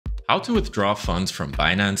How to withdraw funds from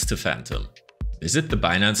Binance to Phantom. Visit the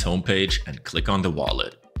Binance homepage and click on the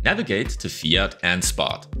wallet. Navigate to Fiat and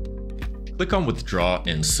Spot. Click on Withdraw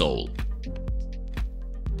in SOL.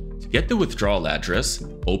 To get the withdrawal address,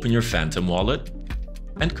 open your Phantom wallet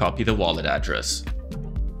and copy the wallet address.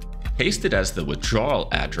 Paste it as the withdrawal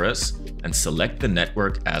address and select the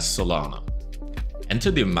network as Solana. Enter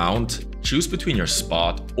the amount, choose between your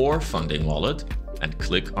Spot or funding wallet, and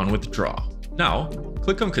click on Withdraw. Now,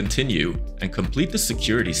 click on Continue and complete the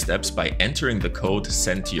security steps by entering the code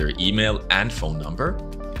sent to your email and phone number,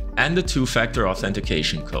 and the two-factor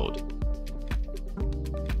authentication code.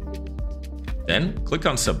 Then, click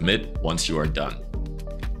on Submit once you are done.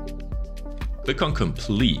 Click on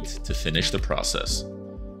Complete to finish the process.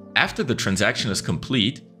 After the transaction is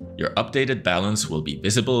complete, your updated balance will be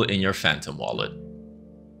visible in your Phantom wallet.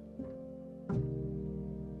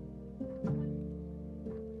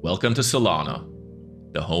 Welcome to Solana,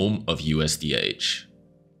 the home of USDH.